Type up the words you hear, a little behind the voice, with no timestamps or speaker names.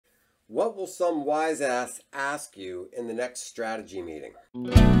What will some wise ass ask you in the next strategy meeting?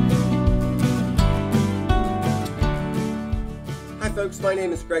 Hi folks, my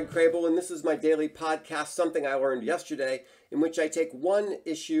name is Greg Crable and this is my daily podcast, Something I Learned Yesterday, in which I take one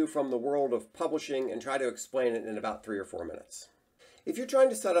issue from the world of publishing and try to explain it in about 3 or 4 minutes. If you're trying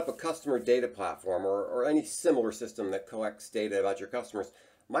to set up a customer data platform or any similar system that collects data about your customers,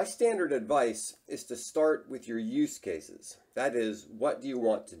 my standard advice is to start with your use cases. That is, what do you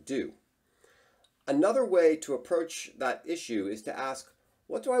want to do? Another way to approach that issue is to ask,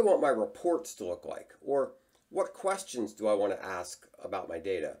 what do I want my reports to look like? Or what questions do I want to ask about my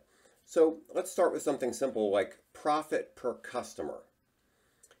data? So let's start with something simple like profit per customer.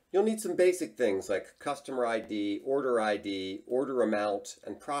 You'll need some basic things like customer ID, order amount,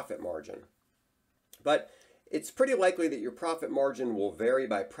 and profit margin. But it's pretty likely that your profit margin will vary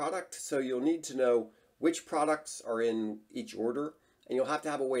by product, so you'll need to know which products are in each order, and you'll have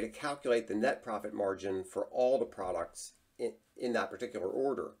to have a way to calculate the net profit margin for all the products in that particular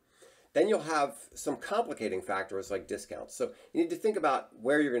order. Then you'll have some complicating factors like discounts. So you need to think about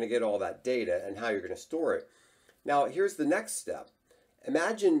where you're going to get all that data and how you're going to store it. Now, here's the next step.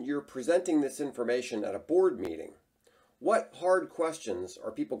 Imagine you're presenting this information at a board meeting. What hard questions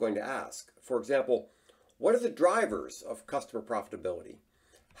are people going to ask? For example, what are the drivers of customer profitability?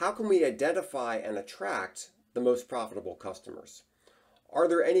 How can we identify and attract the most profitable customers? Are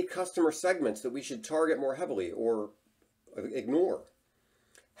there any customer segments that we should target more heavily or ignore?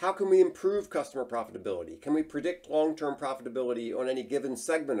 How can we improve customer profitability? Can we predict long-term profitability on any given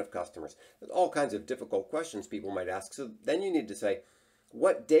segment of customers? There's all kinds of difficult questions people might ask. So then you need to say,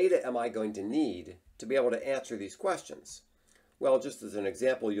 what data am I going to need to be able to answer these questions? Well, just as an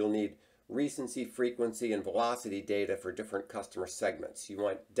example, you'll need recency, frequency, and velocity data for different customer segments. You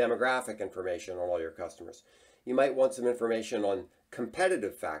want demographic information on all your customers. You might want some information on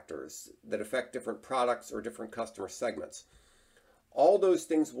competitive factors that affect different products or different customer segments. All those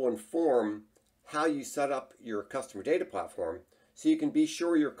things will inform how you set up your customer data platform so you can be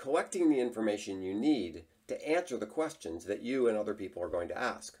sure you're collecting the information you need to answer the questions that you and other people are going to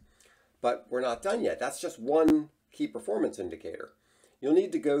ask. But we're not done yet. That's just one key performance indicator. You'll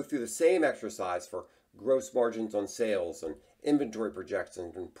need to go through the same exercise for gross margins on sales and inventory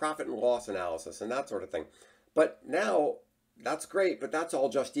projections and profit and loss analysis and that sort of thing. But now, that's great, but that's all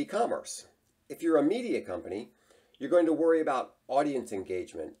just e-commerce. If you're a media company, you're going to worry about audience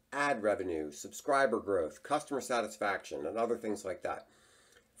engagement, ad revenue, subscriber growth, customer satisfaction, and other things like that.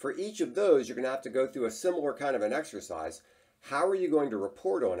 For each of those, you're going to have to go through a similar kind of an exercise. How are you going to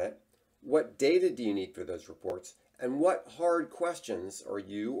report on it? What data do you need for those reports? And what hard questions are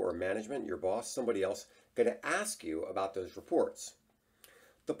you or management, your boss, somebody else, going to ask you about those reports?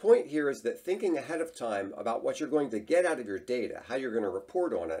 The point here is that thinking ahead of time about what you're going to get out of your data, how you're going to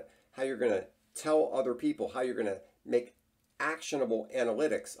report on it, how you're going to tell other people, how you're going to make actionable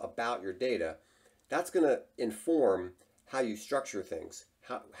analytics about your data, that's going to inform how you structure things,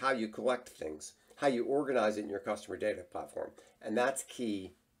 how you collect things, how you organize it in your customer data platform. And that's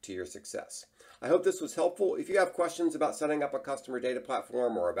key to your success. I hope this was helpful. If you have questions about setting up a customer data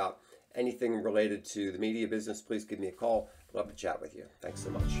platform or about anything related to the media business, please give me a call. I'd love to chat with you. Thanks so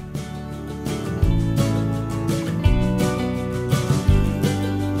much.